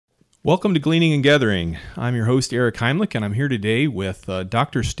Welcome to Gleaning and Gathering. I'm your host, Eric Heimlich, and I'm here today with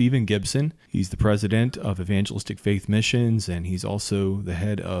Dr. Stephen Gibson. He's the president of Evangelistic Faith Missions, and he's also the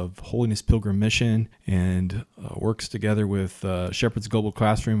head of Holiness Pilgrim Mission, and works together with Shepherd's Global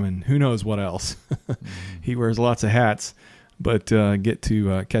Classroom and who knows what else. He wears lots of hats, but get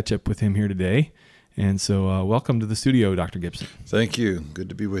to catch up with him here today. And so welcome to the studio, Dr. Gibson. Thank you. Good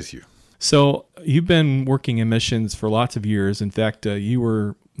to be with you. So you've been working in missions for lots of years. In fact, you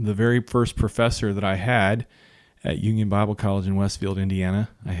were the very first professor that I had at Union Bible College in Westfield, Indiana.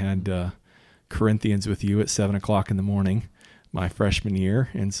 I had Corinthians with you at 7 o'clock in the morning my freshman year,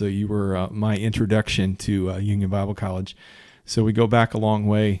 and so you were my introduction to Union Bible College. So we go back a long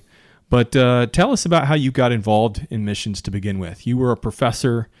way. But tell us about how you got involved in missions to begin with. You were a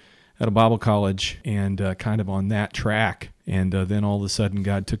professor at a Bible college and kind of on that track, and then all of a sudden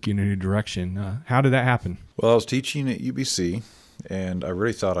God took you in a new direction. How did that happen? Well, I was teaching at UBC, and I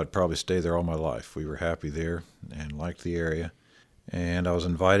really thought I'd probably stay there all my life. We were happy there and liked the area. And I was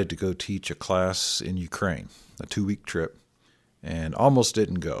invited to go teach a class in Ukraine, a 2-week trip, and almost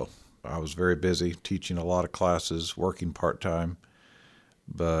didn't go. I was very busy teaching a lot of classes, working part-time,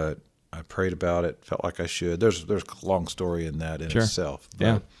 but I prayed about it, felt like I should. There's a long story in that in itself. But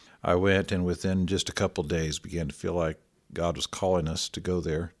yeah. I went, and within just a couple of days began to feel like God was calling us to go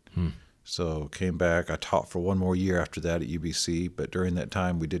there. So came back. I taught for one more year after that at UBC, but during that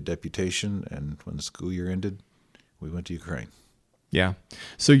time we did deputation, and when the school year ended, we went to Ukraine. Yeah.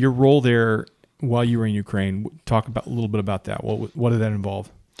 So your role there while you were in Ukraine, talk about a little bit about that. What did that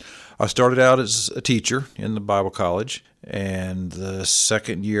involve? I started out as a teacher in the Bible college, and the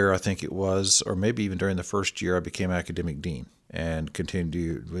second year, I think it was, or maybe even during the first year, I became academic dean and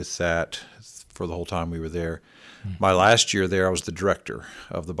continued with that for the whole time we were there. My last year there, I was the director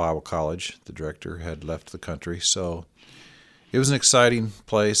of the Bible college. The director had left the country, so it was an exciting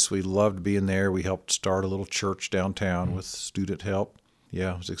place. We loved being there. We helped start a little church downtown with student help.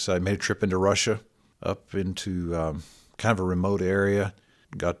 Yeah, it was exciting. Made a trip into Russia, up into kind of a remote area.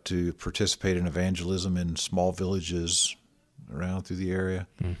 Got to participate in evangelism in small villages around through the area.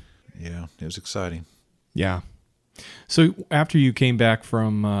 Yeah, it was exciting. Yeah. So after you came back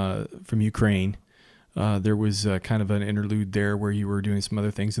from Ukraine, there was kind of an interlude there where you were doing some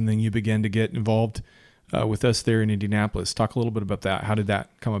other things, and then you began to get involved with us there in Indianapolis. Talk a little bit about that. How did that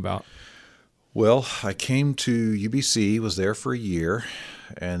come about? Well, I came to UBC, was there for a year,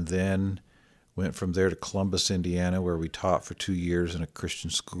 and then went from there to Columbus, Indiana, where we taught for 2 years in a Christian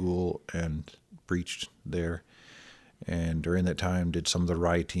school and preached there. And during that time, did some of the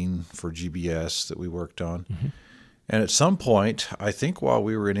writing for GBS that we worked on. And at some point, I think while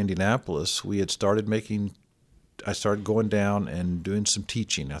we were in Indianapolis, I started going down and doing some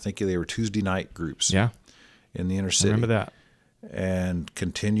teaching. I think they were Tuesday night groups in the inner city. I remember that. And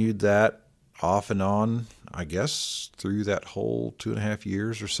continued that off and on, I guess, through that whole 2.5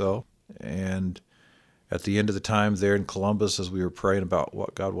 years or so. And at the end of the time there in Columbus, as we were praying about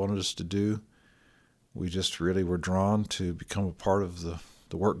what God wanted us to do, we just really were drawn to become a part of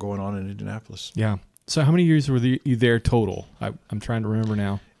the work going on in Indianapolis. Yeah. So how many years were you there total? I'm trying to remember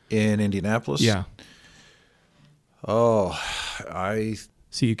now. In Indianapolis? Yeah. Oh,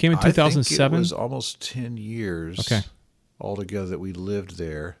 So you came in 2007? I think it was almost 10 years altogether that we lived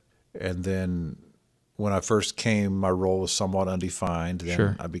there. And then when I first came, my role was somewhat undefined.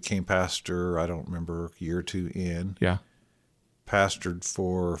 Then I became pastor, I don't remember, a year or two in. Yeah. Pastored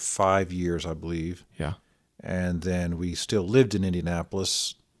for 5 years, I believe. Yeah. And then we still lived in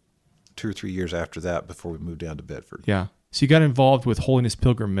Indianapolis 2 or 3 years after that before we moved down to Bedford. Yeah. So you got involved with Holiness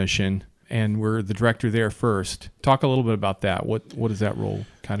Pilgrim Mission and were the director there first. Talk a little bit about that. What does that role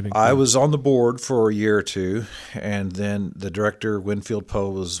kind of include? I was on the board for a year or two, and then the director, Winfield Poe,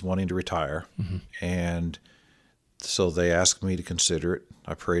 was wanting to retire. And so they asked me to consider it.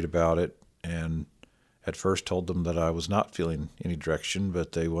 I prayed about it and at first told them that I was not feeling any direction,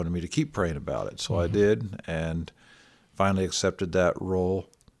 but they wanted me to keep praying about it. So I did, and finally accepted that role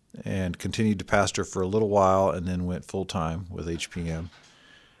and continued to pastor for a little while, and then went full-time with HPM.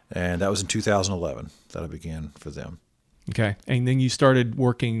 And that was in 2011 that I began for them. Okay. And then you started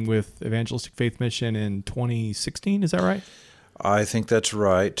working with Evangelistic Faith Mission in 2016, is that right? I think that's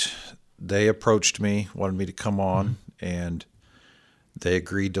right. They approached me, wanted me to come on, and they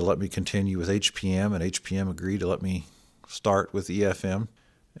agreed to let me continue with HPM, and HPM agreed to let me start with EFM.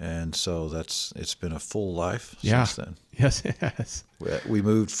 And so it's been a full life since then. Yes, it has. We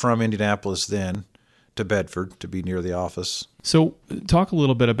moved from Indianapolis then to Bedford to be near the office. So talk a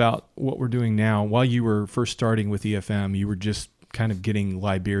little bit about what we're doing now. While you were first starting with EFM, you were just kind of getting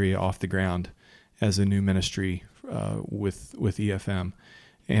Liberia off the ground as a new ministry with EFM.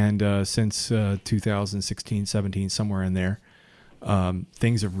 And since 2016, 17, somewhere in there,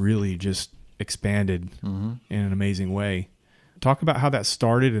 things have really just expanded in an amazing way. Talk about how that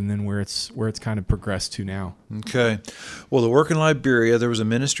started and then where it's kind of progressed to now. Okay. Well, the work in Liberia, there was a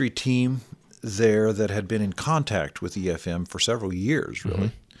ministry team there that had been in contact with EFM for several years,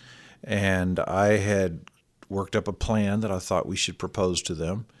 really. And I had worked up a plan that I thought we should propose to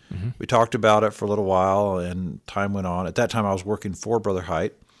them. We talked about it for a little while, and time went on. At that time, I was working for Brother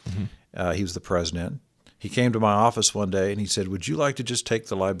Height. He was the president. He came to my office one day, and he said, would you like to just take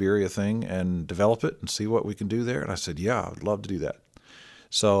the Liberia thing and develop it and see what we can do there? And I said, yeah, I would love to do that.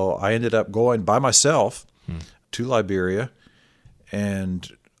 So I ended up going by myself to Liberia, and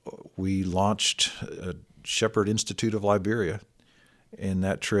we launched a Shepherd Institute of Liberia in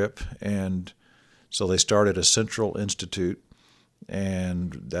that trip. And so they started a central institute,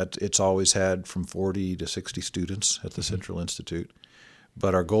 and that it's always had from 40 to 60 students at the Central Institute.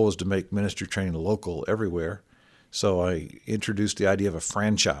 But our goal is to make ministry training local everywhere. So I introduced the idea of a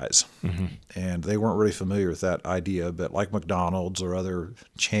franchise, and they weren't really familiar with that idea. But like McDonald's or other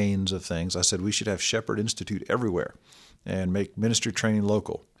chains of things, I said we should have Shepherd Institute everywhere and make ministry training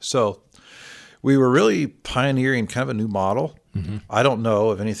local. So we were really pioneering kind of a new model. I don't know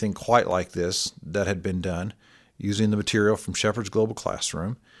of anything quite like this that had been done using the material from Shepherd's Global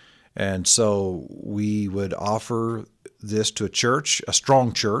Classroom. And so we would offer this to a church, a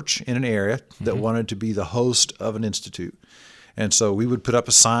strong church in an area that wanted to be the host of an institute. And so we would put up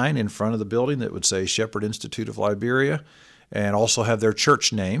a sign in front of the building that would say Shepherd Institute of Liberia, and also have their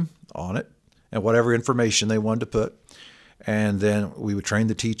church name on it and whatever information they wanted to put. And then we would train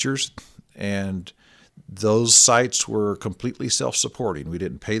the teachers, and those sites were completely self-supporting. We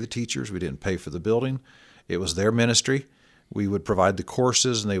didn't pay the teachers. We didn't pay for the building. It was their ministry. We would provide the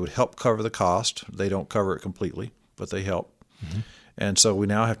courses, and they would help cover the cost. They don't cover it completely, but they help. And so we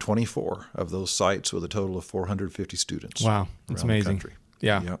now have 24 of those sites with a total of 450 students. Wow, that's amazing.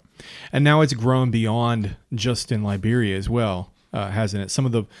 Yeah. Yep. And now it's grown beyond just in Liberia as well, hasn't it? Some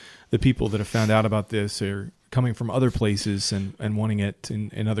of the people that have found out about this are coming from other places and wanting it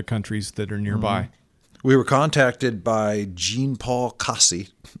in other countries that are nearby. We were contacted by Jean-Paul Cassi,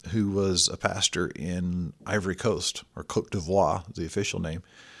 who was a pastor in Ivory Coast, or Côte d'Ivoire, the official name.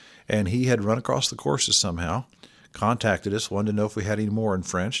 And he had run across the courses somehow, contacted us, wanted to know if we had any more in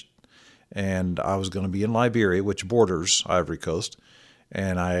French. And I was going to be in Liberia, which borders Ivory Coast.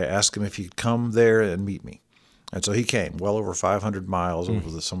 And I asked him if he'd come there and meet me. And so he came, well over 500 miles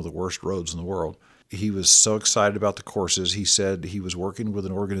over some of the worst roads in the world. He was so excited about the courses. He said he was working with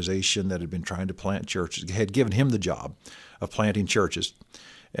an organization that had been trying to plant churches, had given him the job of planting churches.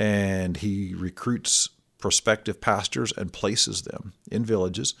 And he recruits prospective pastors and places them in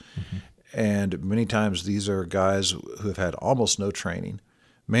villages. And many times these are guys who have had almost no training,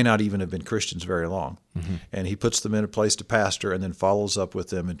 may not even have been Christians very long. And he puts them in a place to pastor and then follows up with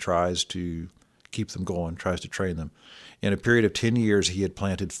them and tries to keep them going, tries to train them. In a period of 10 years, he had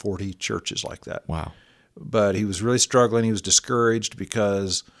planted 40 churches like that. Wow. But he was really struggling. He was discouraged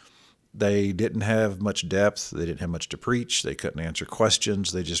because they didn't have much depth. They didn't have much to preach. They couldn't answer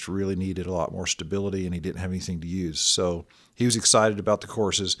questions. They just really needed a lot more stability, and he didn't have anything to use. So he was excited about the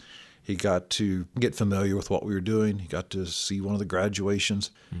courses. He got to get familiar with what we were doing. He got to see one of the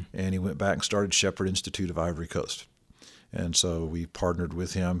graduations, and he went back and started Shepherd Institute of Ivory Coast. And so we partnered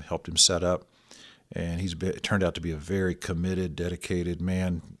with him, helped him set up. And turned out to be a very committed, dedicated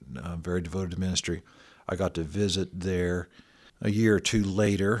man, very devoted to ministry. I got to visit there a year or two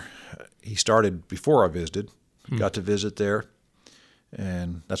later. He started before I visited. Got to visit there,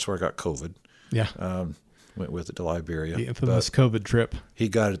 and that's where I got COVID. Yeah. Went with it to Liberia. The infamous COVID trip. He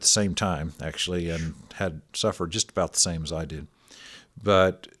got it at the same time, actually, and had suffered just about the same as I did.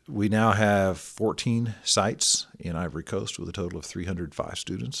 But we now have 14 sites in Ivory Coast with a total of 305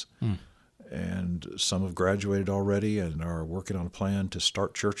 students. And some have graduated already and are working on a plan to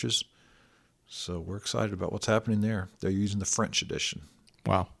start churches. So we're excited about what's happening there. They're using the French edition.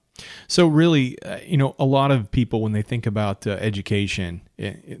 Wow. So really, a lot of people, when they think about education,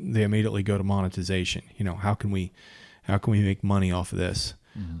 they immediately go to monetization. How can we make money off of this?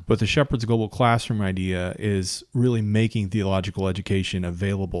 But the Shepherd's Global Classroom idea is really making theological education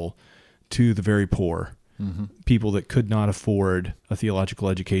available to the very poor. People that could not afford a theological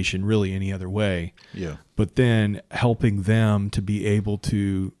education really any other way. Yeah. But then helping them to be able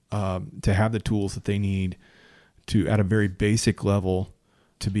to have the tools that they need to, at a very basic level,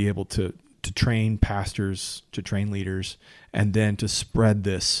 to be able to train pastors, to train leaders, and then to spread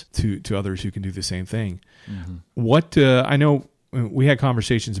this to others who can do the same thing. What I know we had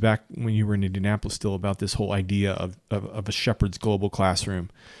conversations back when you were in Indianapolis still about this whole idea of a Shepherd's Global Classroom.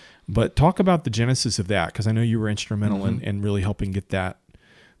 But talk about the genesis of that, because I know you were instrumental in really helping get that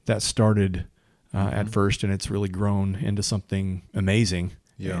started at first, and it's really grown into something amazing.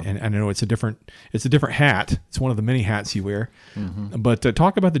 Yeah. And I know it's a different hat. It's one of the many hats you wear. But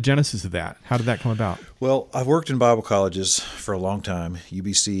talk about the genesis of that. How did that come about? Well, I've worked in Bible colleges for a long time.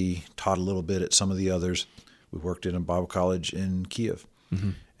 UBC, taught a little bit at some of the others. We worked in a Bible college in Kiev.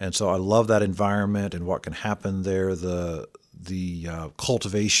 And so I love that environment and what can happen there, the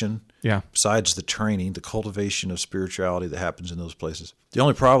cultivation, besides the training, the cultivation of spirituality that happens in those places. The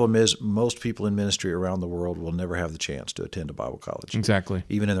only problem is most people in ministry around the world will never have the chance to attend a Bible college. Exactly.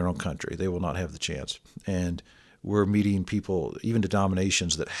 Even in their own country, they will not have the chance. And we're meeting people, even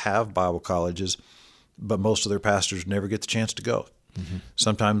denominations that have Bible colleges, but most of their pastors never get the chance to go.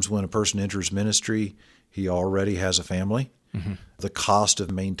 Sometimes when a person enters ministry, he already has a family. The cost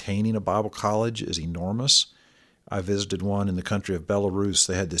of maintaining a Bible college is enormous. I visited one in the country of Belarus.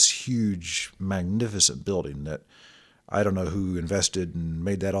 They had this huge, magnificent building that I don't know who invested and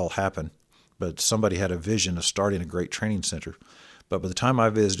made that all happen, but somebody had a vision of starting a great training center. But by the time I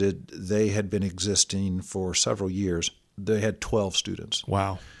visited, they had been existing for several years. They had 12 students.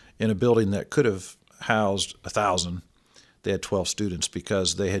 Wow. In a building that could have housed 1,000, they had 12 students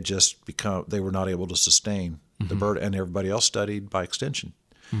because they had they were not able to sustain the burden, and everybody else studied by extension.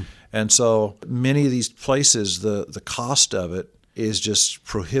 And so many of these places, the cost of it is just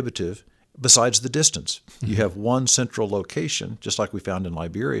prohibitive, besides the distance. You have one central location, just like we found in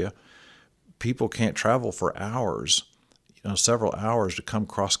Liberia. People can't travel for hours, several hours to come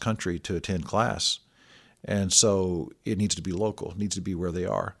cross country to attend class. And so it needs to be local, it needs to be where they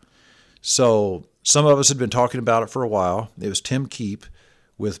are. So some of us had been talking about it for a while. It was Tim Keep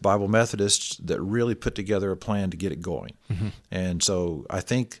with Bible Methodists that really put together a plan to get it going. And so I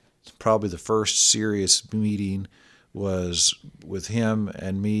think probably the first serious meeting was with him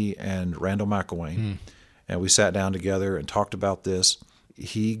and me and Randall McElwain. And we sat down together and talked about this.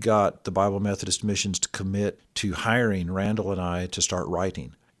 He got the Bible Methodist Missions to commit to hiring Randall and I to start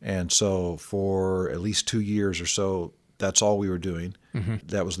writing. And so for at least 2 years or so, that's all we were doing.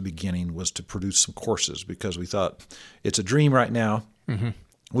 That was the beginning, was to produce some courses, because we thought it's a dream right now.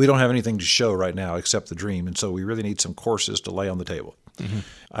 We don't have anything to show right now except the dream, and so we really need some courses to lay on the table.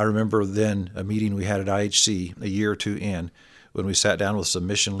 I remember then a meeting we had at IHC a year or two in, when we sat down with some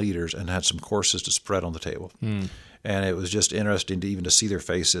mission leaders and had some courses to spread on the table. And it was just interesting to see their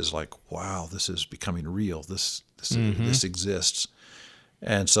faces like, wow, this is becoming real. This exists.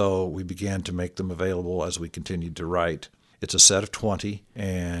 And so we began to make them available as we continued to write. It's a set of 20,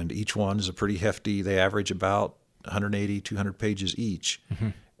 and each one is a pretty hefty. They average about 180, 200 pages each,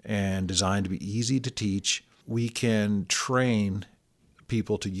 and designed to be easy to teach. We can train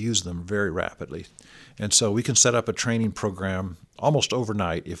people to use them very rapidly. And so we can set up a training program almost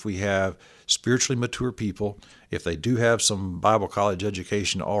overnight if we have spiritually mature people, if they do have some Bible college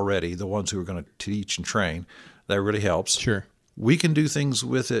education already, the ones who are going to teach and train. That really helps. Sure. We can do things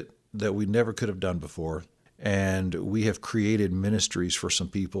with it that we never could have done before. And we have created ministries for some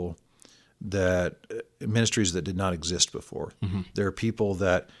people, ministries that did not exist before. There are people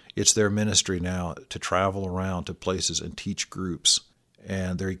that it's their ministry now to travel around to places and teach groups.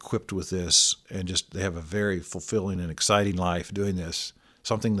 And they're equipped with this, and they have a very fulfilling and exciting life doing this,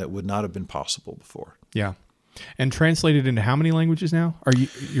 something that would not have been possible before. Yeah. And translated into how many languages now?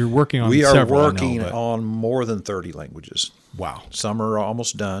 You're working on We several, are working on more than 30 languages. Wow. Some are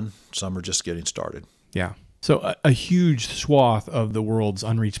almost done. Some are just getting started. Yeah. So a huge swath of the world's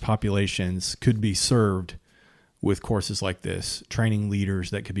unreached populations could be served with courses like this, training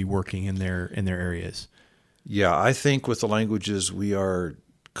leaders that could be working in their areas. Yeah, I think with the languages we are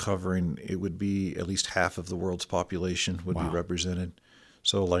covering, it would be at least half of the world's population would be represented.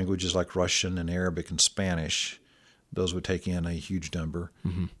 So languages like Russian and Arabic and Spanish, those would take in a huge number.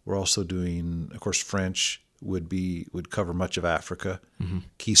 We're also doing, of course, French would cover much of Africa.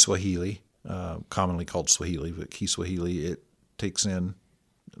 Kiswahili, commonly called Swahili, but Kiswahili, it takes in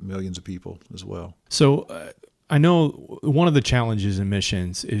millions of people as well. So I know one of the challenges in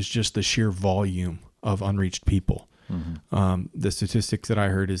missions is just the sheer volume of unreached people. The statistics that I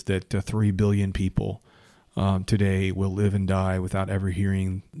heard is that 3 billion people today will live and die without ever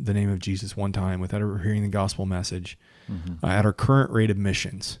hearing the name of Jesus one time, without ever hearing the gospel message. At our current rate of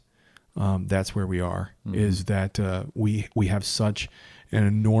missions, that's where we are, is that we have such an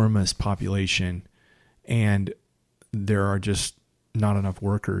enormous population, and there are just not enough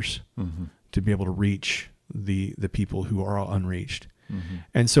workers to be able to reach the people who are unreached.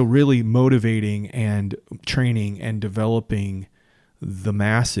 And so really motivating and training and developing the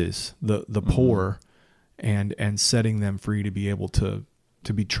masses, the poor, and setting them free to be able to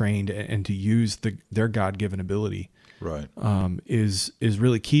be trained and to use their God-given ability. Right. Is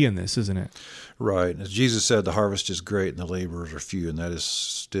really key in this, isn't it? Right. As Jesus said, the harvest is great and the laborers are few, and that is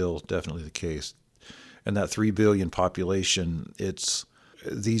still definitely the case. And that 3 billion population,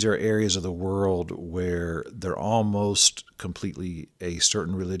 these are areas of the world where they're almost completely a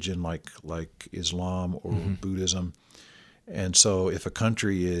certain religion, like Islam or Buddhism. And so if a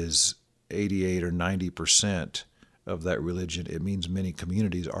country is 88 or 90% of that religion, it means many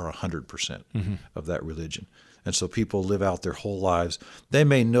communities are 100% of that religion. And so people live out their whole lives. They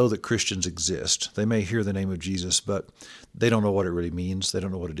may know that Christians exist. They may hear the name of Jesus, but they don't know what it really means. They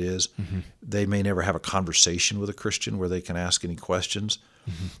don't know what it is. They may never have a conversation with a Christian where they can ask any questions.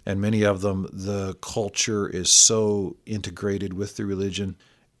 And many of them, the culture is so integrated with the religion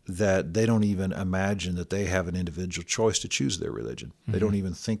that they don't even imagine that they have an individual choice to choose their religion. They don't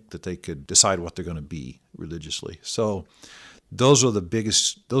even think that they could decide what they're going to be religiously. So those are the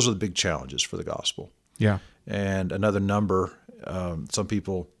big challenges for the gospel. Yeah. And another number, some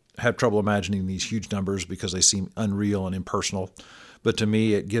people have trouble imagining these huge numbers because they seem unreal and impersonal. But to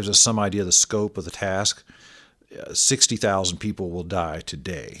me, it gives us some idea of the scope of the task. 60,000 people will die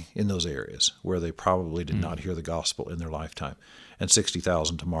today in those areas where they probably did not hear the gospel in their lifetime, and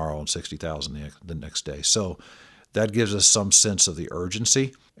 60,000 tomorrow and 60,000 the next day. So that gives us some sense of the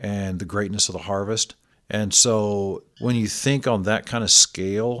urgency and the greatness of the harvest. And so when you think on that kind of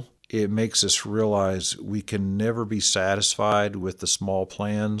scale, it makes us realize we can never be satisfied with the small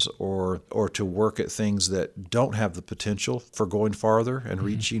plans or to work at things that don't have the potential for going farther and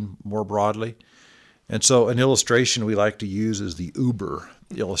reaching more broadly. And so an illustration we like to use is the Uber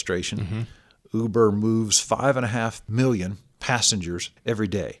illustration. Uber moves 5.5 million passengers every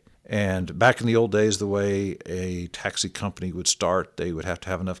day. And back in the old days, the way a taxi company would start, they would have to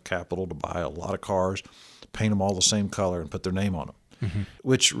have enough capital to buy a lot of cars, paint them all the same color, and put their name on them.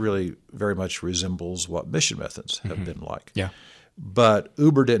 Which really very much resembles what mission methods have been like. Yeah. But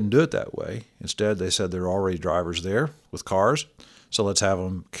Uber didn't do it that way. Instead, they said there are already drivers there with cars, so let's have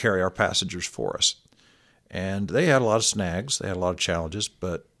them carry our passengers for us. And they had a lot of snags, they had a lot of challenges,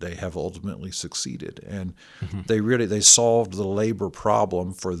 but they have ultimately succeeded. And they solved the labor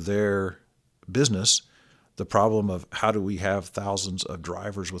problem for their business, the problem of how do we have thousands of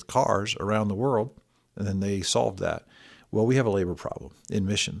drivers with cars around the world, and then they solved that. Well, we have a labor problem in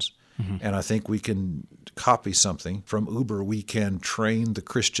missions, and I think we can copy something from Uber. We can train the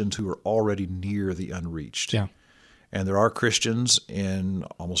Christians who are already near the unreached. Yeah. And there are Christians in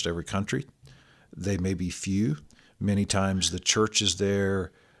almost every country. They may be few. Many times the churches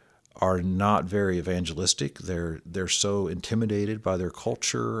there are not very evangelistic. They're so intimidated by their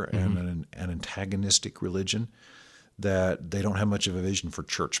culture and an antagonistic religion that they don't have much of a vision for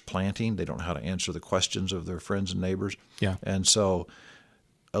church planting. They don't know how to answer the questions of their friends and neighbors. Yeah. And so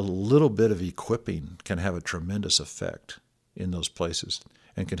a little bit of equipping can have a tremendous effect in those places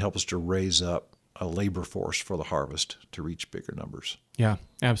and can help us to raise up a labor force for the harvest to reach bigger numbers. Yeah,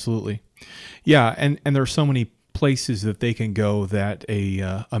 absolutely. Yeah, and there are so many places that they can go that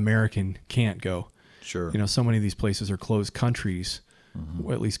a American can't go. Sure. So many of these places are closed countries,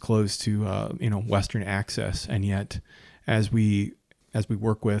 at least close to Western access, and yet as we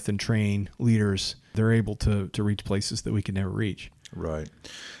work with and train leaders, they're able to reach places that we could never reach. Right.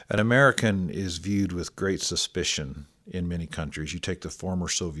 An American is viewed with great suspicion in many countries. You take the former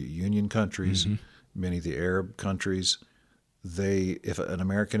Soviet Union countries, many of the Arab countries, if an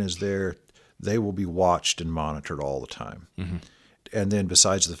American is there, they will be watched and monitored all the time. And then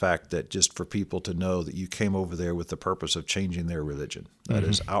besides the fact that just for people to know that you came over there with the purpose of changing their religion, that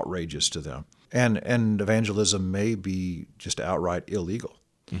is outrageous to them. And evangelism may be just outright illegal.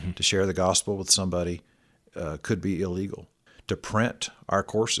 To share the gospel with somebody could be illegal. To print our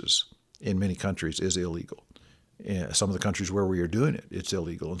courses in many countries is illegal. In some of the countries where we are doing it, it's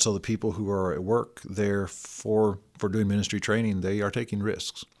illegal. And so the people who are at work there for doing ministry training, they are taking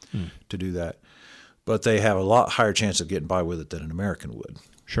risks to do that. But they have a lot higher chance of getting by with it than an American would.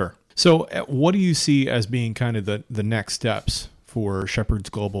 Sure. So what do you see as being kind of the next steps for Shepherds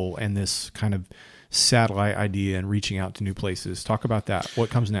Global and this kind of satellite idea and reaching out to new places? Talk about that. What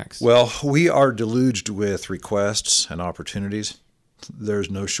comes next? Well, we are deluged with requests and opportunities. There's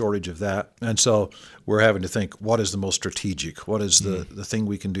no shortage of that. And so we're having to think, what is the most strategic? What is the thing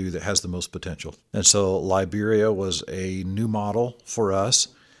we can do that has the most potential? And so Liberia was a new model for us.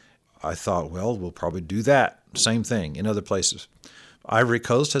 I thought, well, we'll probably do that same thing in other places. Ivory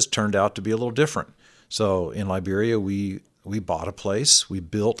Coast has turned out to be a little different. So in Liberia, we bought a place. We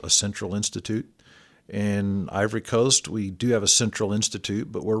built a central institute. In Ivory Coast, we do have a central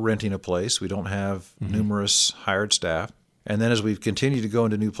institute, but we're renting a place. We don't have numerous hired staff. And then as we've continued to go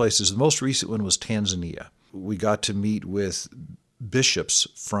into new places, the most recent one was Tanzania. We got to meet with bishops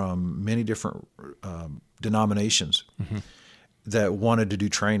from many different denominations that wanted to do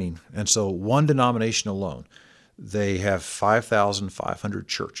training. And so one denomination alone, they have 5,500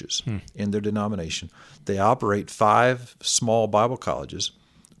 churches in their denomination. They operate 5 small Bible colleges,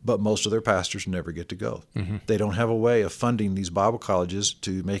 but most of their pastors never get to go. They don't have a way of funding these Bible colleges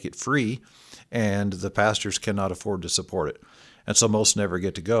to make it free, and the pastors cannot afford to support it. And so most never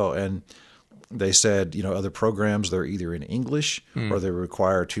get to go. And they said, other programs, they're either in English or they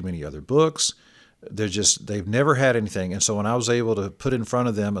require too many other books. They've never had anything. And so when I was able to put in front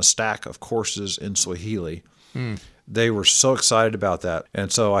of them a stack of courses in Swahili, they were so excited about that.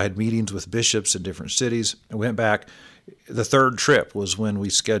 And so I had meetings with bishops in different cities. I went back. The third trip was when we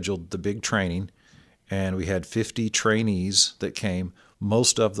scheduled the big training, and we had 50 trainees that came.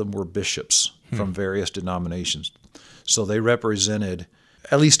 Most of them were bishops from various denominations. So they represented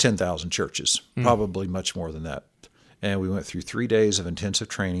at least 10,000 churches, probably much more than that. And we went through 3 days of intensive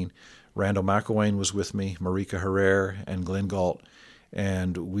training. Randall McElwain was with me, Marika Herrera, and Glenn Galt.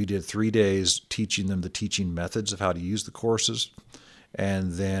 And we did 3 days teaching them the teaching methods of how to use the courses,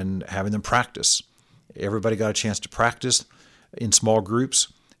 and then having them practice. Everybody got a chance to practice in small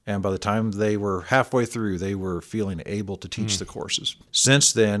groups. And by the time they were halfway through, they were feeling able to teach the courses.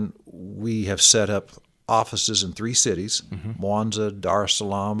 Since then, we have set up offices in 3 cities, Mwanza, Dar es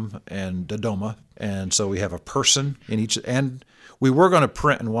Salaam, and Dodoma. And so we have a person in each. And we were going to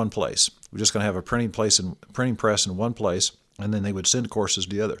print in one place. We're just going to have a printing press in one place, and then they would send courses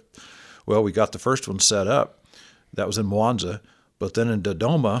to the other. Well, we got the first one set up. That was in Mwanza. But then in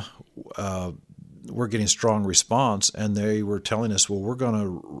Dodoma, we're getting strong response, and they were telling us, well,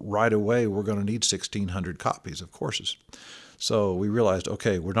 right away, we're going to need 1,600 copies of courses. So we realized,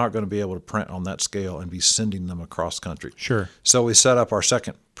 okay, we're not going to be able to print on that scale and be sending them across country. Sure. So we set up our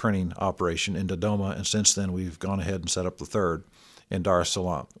second printing operation in Dodoma, and since then we've gone ahead and set up the third in Dar es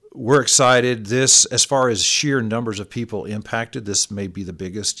Salaam. We're excited. This, as far as sheer numbers of people impacted, this may be the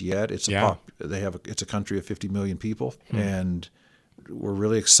biggest yet. It's a country of 50 million people, and we're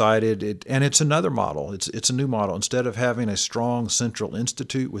really excited. And it's another model. It's a new model. Instead of having a strong central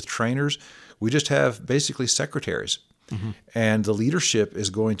institute with trainers, we just have basically secretaries. And the leadership is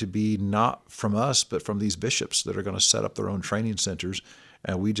going to be not from us, but from these bishops that are going to set up their own training centers,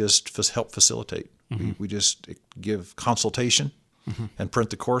 and we just help facilitate. We just give consultation and print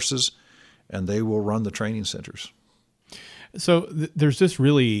the courses, and they will run the training centers. So there's just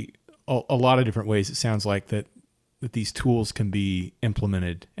really a lot of different ways, it sounds like, that these tools can be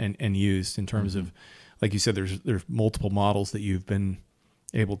implemented and used in terms of, like you said, there's multiple models that you've been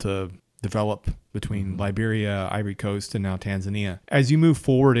able to develop between Liberia, Ivory Coast, and now Tanzania. As you move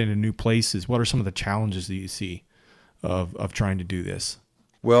forward into new places, what are some of the challenges that you see of trying to do this?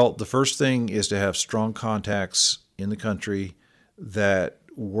 Well, the first thing is to have strong contacts in the country that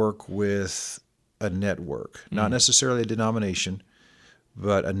work with a network, not necessarily a denomination,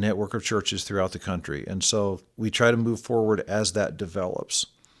 but a network of churches throughout the country. And so we try to move forward as that develops.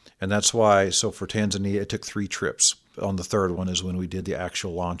 And that's why, so for Tanzania, it took 3 trips. On the third one is when we did the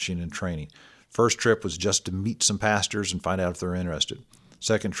actual launching and training. First trip was just to meet some pastors and find out if they're interested.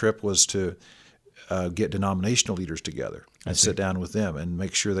 Second trip was to get denominational leaders together and sit down with them and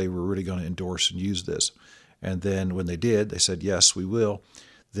make sure they were really going to endorse and use this. And then when they did, they said, yes, we will.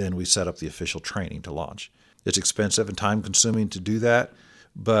 Then we set up the official training to launch. It's expensive and time-consuming to do that,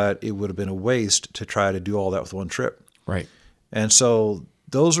 but it would have been a waste to try to do all that with one trip. Right. And so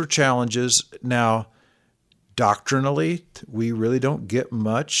those are challenges. Now, doctrinally, we really don't get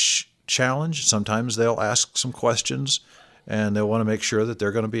much challenge. Sometimes they'll ask some questions, and they'll want to make sure that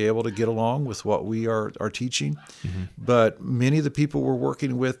they're going to be able to get along with what we are teaching. But many of the people we're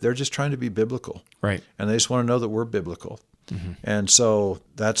working with, they're just trying to be biblical. Right. And they just want to know that we're biblical. And so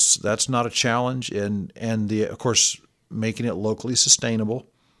that's not a challenge. And of course, making it locally sustainable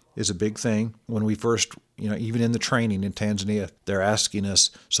is a big thing. When we first, even in the training in Tanzania, they're asking us,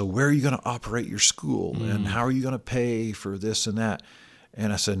 so where are you going to operate your school? And how are you going to pay for this and that?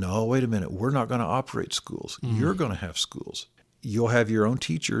 And I said, no, wait a minute. We're not going to operate schools. You're going to have schools. You'll have your own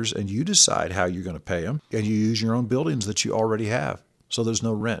teachers, and you decide how you're going to pay them. And you use your own buildings that you already have. So there's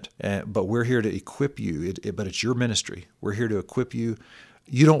no rent. But we're here to equip you. But it's your ministry. We're here to equip you.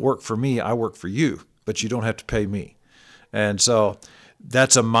 You don't work for me. I work for you. But you don't have to pay me. And so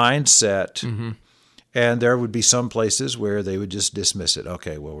that's a mindset. And there would be some places where they would just dismiss it.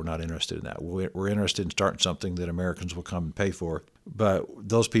 Okay, well, we're not interested in that. We're interested in starting something that Americans will come and pay for. But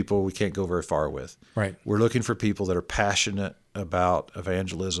those people we can't go very far with. Right. We're looking for people that are passionate about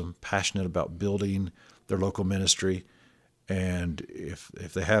evangelism, passionate about building their local ministry. And if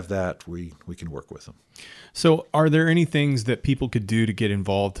they have that, we can work with them. So are there any things that people could do to get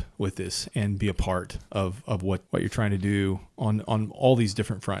involved with this and be a part of what you're trying to do on all these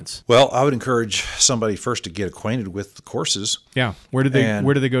different fronts? Well, I would encourage somebody first to get acquainted with the courses. Yeah. Where do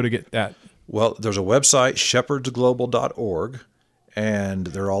they go to get that? Well, there's a website, shepherdsglobal.org, and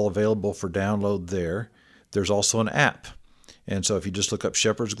they're all available for download there. There's also an app. And so if you just look up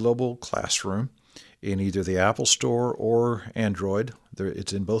Shepherds Global Classroom in either the Apple Store or Android,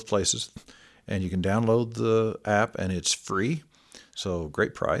 it's in both places. And you can download the app, and it's free, so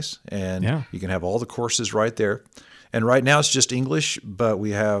great price. And you can have all the courses right there. And right now it's just English, but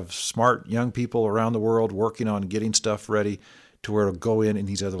we have smart young people around the world working on getting stuff ready to where it'll go in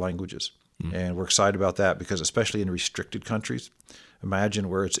these other languages. Mm-hmm. And we're excited about that because especially in restricted countries, imagine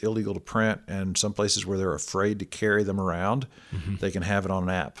where it's illegal to print and some places where they're afraid to carry them around, they can have it on an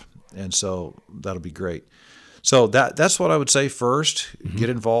app. And so that'll be great. So that's what I would say first, get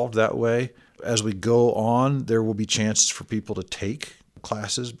involved that way. As we go on, there will be chances for people to take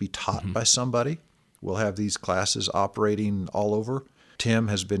classes, be taught by somebody. We'll have these classes operating all over. Tim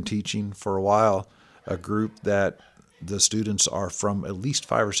has been teaching for a while a group that the students are from at least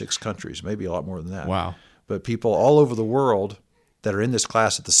 5 or 6 countries, maybe a lot more than that. Wow. But people all over the world that are in this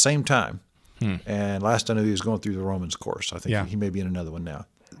class at the same time. And last I knew he was going through the Romans course. I think he may be in another one now.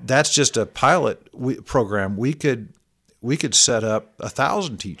 That's just a pilot program. We could set up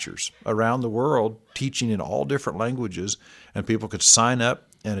 1,000 teachers around the world teaching in all different languages, and people could sign up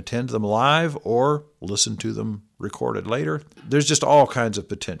and attend them live or listen to them recorded later. There's just all kinds of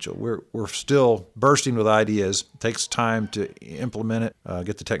potential. We're still bursting with ideas. It takes time to implement it,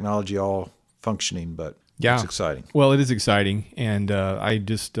 get the technology all functioning, but it's exciting. Well, it is exciting, and I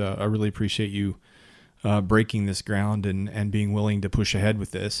really appreciate you breaking this ground and being willing to push ahead with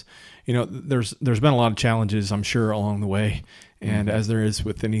this. You know, there's been a lot of challenges, I'm sure, along the way, and as there is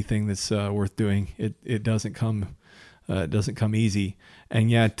with anything that's worth doing, it doesn't come easy. And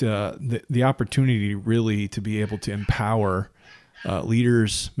yet, the opportunity really to be able to empower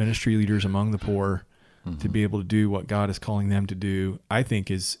ministry leaders among the poor, to be able to do what God is calling them to do, I think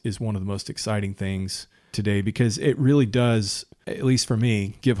is one of the most exciting things today, because it really does, at least for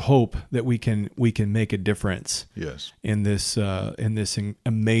me, give hope that we can make a difference. Yes. In this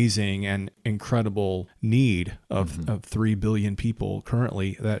amazing and incredible need of 3 billion people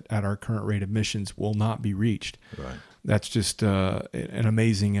currently that at our current rate of missions will not be reached. Right. That's just an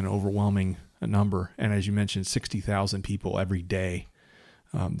amazing and overwhelming number. And as you mentioned, 60,000 people every day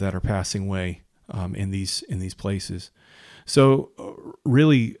that are passing away in these places. So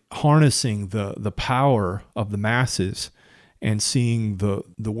really harnessing the power of the masses and seeing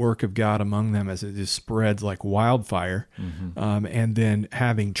the work of God among them as it just spreads like wildfire, and then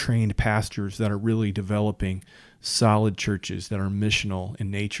having trained pastors that are really developing solid churches that are missional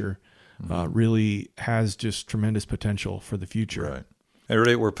in nature, really has just tremendous potential for the future. Right. And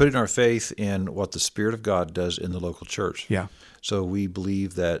really, we're putting our faith in what the Spirit of God does in the local church. Yeah. So we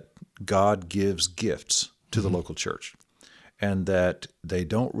believe that God gives gifts to the local church, and that they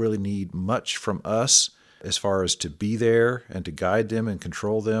don't really need much from us as far as to be there and to guide them and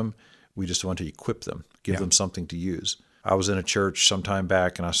control them. We just want to equip them, give them something to use. I was in a church some time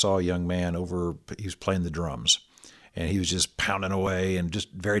back, and I saw a young man he was playing the drums, and he was just pounding away and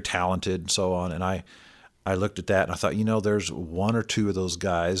just very talented and so on. And I looked at that and I thought, there's 1 or 2 of those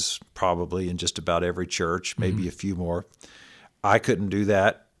guys probably in just about every church, maybe a few more. I couldn't do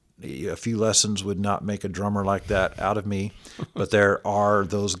that. A few lessons would not make a drummer like that out of me, but there are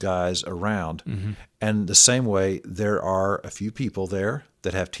those guys around. And the same way, there are a few people there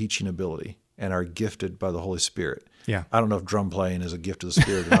that have teaching ability and are gifted by the Holy Spirit. Yeah. I don't know if drum playing is a gift of the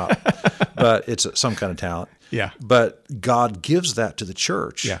Spirit or not, but it's some kind of talent. Yeah. But God gives that to the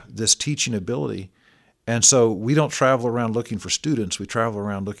church, this teaching ability. And so we don't travel around looking for students. We travel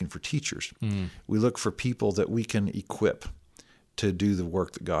around looking for teachers. We look for people that we can equip to do the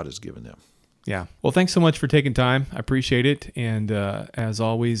work that God has given them. Yeah. Well, thanks so much for taking time. I appreciate it. And as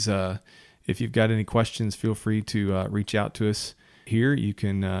always, if you've got any questions, feel free to reach out to us here. You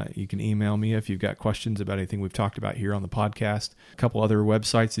can email me if you've got questions about anything we've talked about here on the podcast. A couple other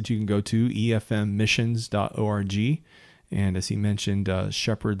websites that you can go to, efmmissions.org. And as he mentioned,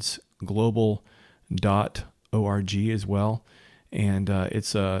 shepherdsglobal.org as well. And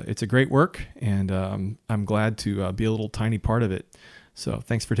it's a great work, and I'm glad to be a little tiny part of it. So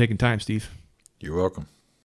thanks for taking time, Steve. You're welcome.